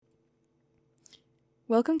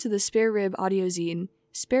Welcome to the Spare Rib audio zine.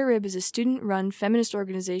 Spare Rib is a student-run feminist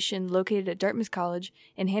organization located at Dartmouth College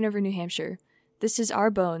in Hanover, New Hampshire. This is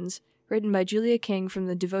Our Bones, written by Julia King from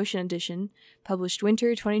the Devotion Edition, published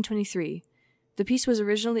winter 2023. The piece was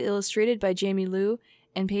originally illustrated by Jamie Liu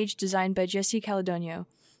and page designed by Jesse Caledonio,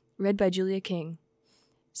 read by Julia King.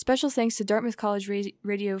 Special thanks to Dartmouth College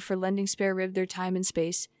Radio for lending Spare Rib their time and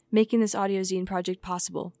space, making this audio zine project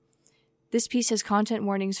possible. This piece has content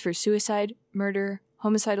warnings for suicide, murder,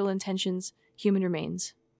 homicidal intentions, human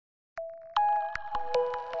remains.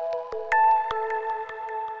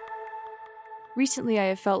 Recently, I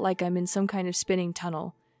have felt like I'm in some kind of spinning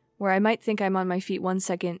tunnel, where I might think I'm on my feet 1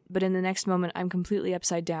 second, but in the next moment I'm completely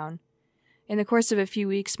upside down. In the course of a few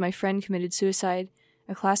weeks, my friend committed suicide,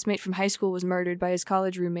 a classmate from high school was murdered by his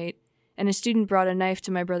college roommate, and a student brought a knife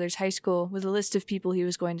to my brother's high school with a list of people he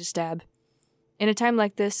was going to stab. In a time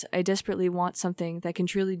like this, I desperately want something that can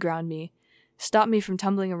truly ground me, stop me from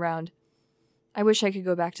tumbling around. I wish I could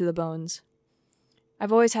go back to the bones.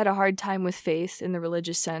 I've always had a hard time with faith in the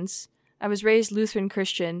religious sense. I was raised Lutheran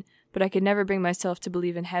Christian, but I could never bring myself to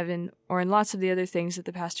believe in heaven or in lots of the other things that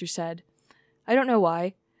the pastor said. I don't know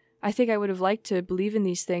why. I think I would have liked to believe in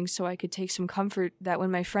these things so I could take some comfort that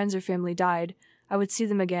when my friends or family died, I would see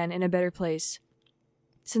them again in a better place.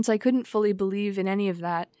 Since I couldn't fully believe in any of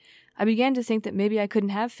that, I began to think that maybe I couldn't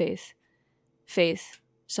have faith. Faith,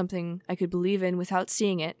 something I could believe in without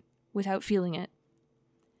seeing it, without feeling it.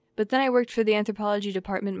 But then I worked for the anthropology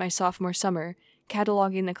department my sophomore summer,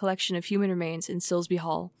 cataloging the collection of human remains in Silsby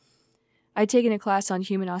Hall. I'd taken a class on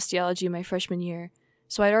human osteology my freshman year,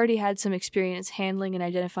 so I'd already had some experience handling and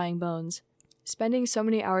identifying bones. Spending so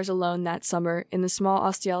many hours alone that summer in the small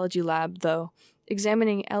osteology lab, though,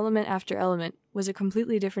 examining element after element, was a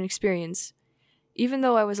completely different experience. Even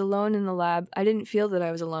though I was alone in the lab, I didn't feel that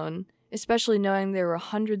I was alone, especially knowing there were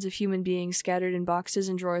hundreds of human beings scattered in boxes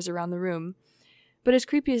and drawers around the room. But as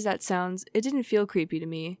creepy as that sounds, it didn't feel creepy to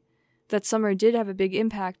me. That summer did have a big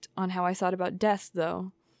impact on how I thought about death,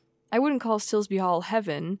 though. I wouldn't call Silsby Hall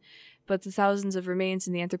heaven, but the thousands of remains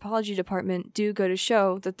in the anthropology department do go to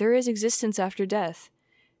show that there is existence after death.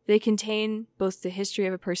 They contain both the history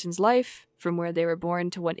of a person's life, from where they were born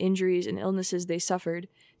to what injuries and illnesses they suffered,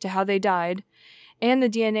 to how they died, and the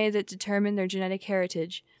DNA that determined their genetic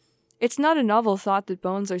heritage. It's not a novel thought that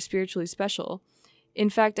bones are spiritually special. In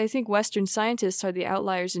fact, I think Western scientists are the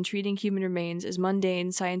outliers in treating human remains as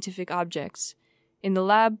mundane scientific objects. In the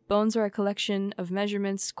lab, bones are a collection of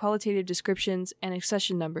measurements, qualitative descriptions, and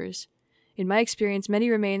accession numbers. In my experience, many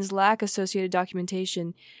remains lack associated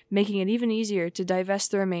documentation, making it even easier to divest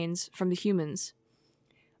the remains from the humans.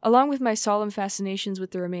 Along with my solemn fascinations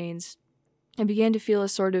with the remains, I began to feel a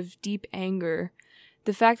sort of deep anger.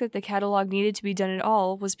 The fact that the catalog needed to be done at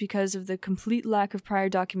all was because of the complete lack of prior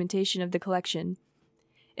documentation of the collection.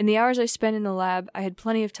 In the hours I spent in the lab, I had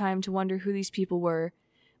plenty of time to wonder who these people were,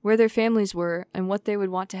 where their families were, and what they would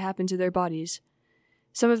want to happen to their bodies.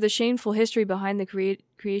 Some of the shameful history behind the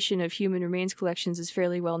creation of human remains collections is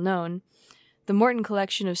fairly well known. The Morton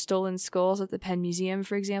collection of stolen skulls at the Penn Museum,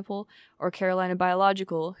 for example, or Carolina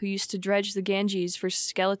Biological, who used to dredge the Ganges for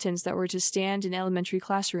skeletons that were to stand in elementary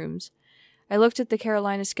classrooms. I looked at the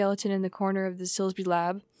Carolina skeleton in the corner of the Silsby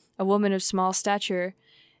lab, a woman of small stature,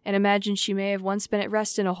 and imagined she may have once been at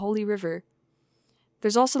rest in a holy river.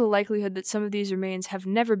 There's also the likelihood that some of these remains have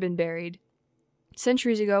never been buried.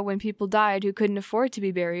 Centuries ago, when people died who couldn't afford to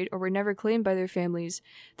be buried or were never claimed by their families,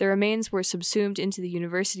 their remains were subsumed into the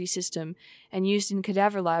university system and used in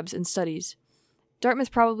cadaver labs and studies.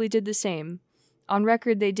 Dartmouth probably did the same. On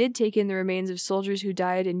record, they did take in the remains of soldiers who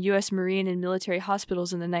died in U.S. Marine and military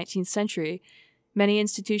hospitals in the 19th century. Many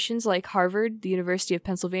institutions like Harvard, the University of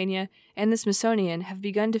Pennsylvania, and the Smithsonian have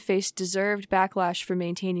begun to face deserved backlash for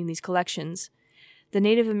maintaining these collections. The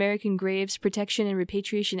Native American Graves Protection and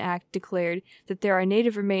Repatriation Act declared that there are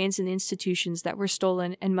Native remains in institutions that were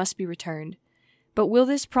stolen and must be returned. But will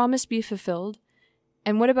this promise be fulfilled?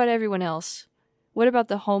 And what about everyone else? What about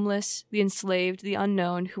the homeless, the enslaved, the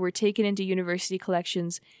unknown who were taken into university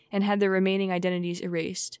collections and had their remaining identities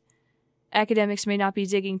erased? Academics may not be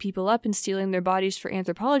digging people up and stealing their bodies for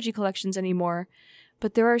anthropology collections anymore,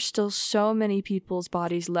 but there are still so many people's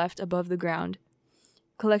bodies left above the ground.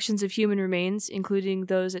 Collections of human remains, including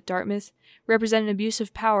those at Dartmouth, represent an abuse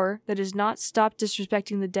of power that has not stopped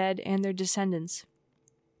disrespecting the dead and their descendants.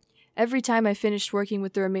 Every time I finished working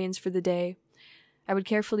with the remains for the day, I would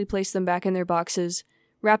carefully place them back in their boxes,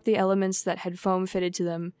 wrap the elements that had foam fitted to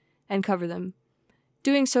them, and cover them.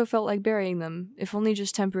 Doing so felt like burying them, if only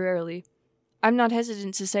just temporarily. I'm not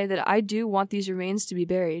hesitant to say that I do want these remains to be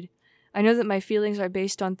buried. I know that my feelings are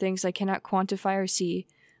based on things I cannot quantify or see,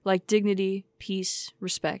 like dignity, peace,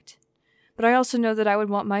 respect. But I also know that I would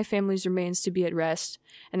want my family's remains to be at rest,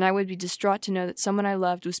 and I would be distraught to know that someone I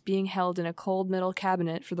loved was being held in a cold metal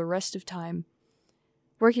cabinet for the rest of time.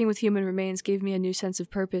 Working with human remains gave me a new sense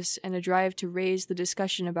of purpose and a drive to raise the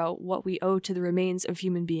discussion about what we owe to the remains of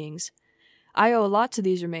human beings. I owe a lot to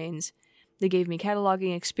these remains. They gave me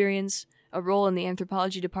cataloging experience, a role in the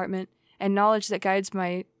anthropology department, and knowledge that guides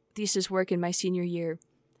my thesis work in my senior year.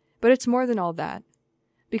 But it's more than all that.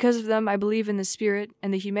 Because of them, I believe in the spirit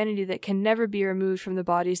and the humanity that can never be removed from the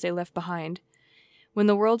bodies they left behind. When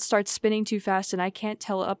the world starts spinning too fast and I can't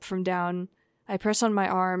tell up from down, I press on my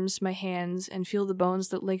arms, my hands, and feel the bones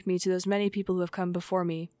that link me to those many people who have come before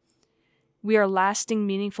me. We are lasting,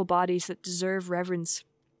 meaningful bodies that deserve reverence.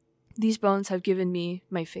 These bones have given me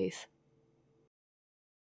my faith.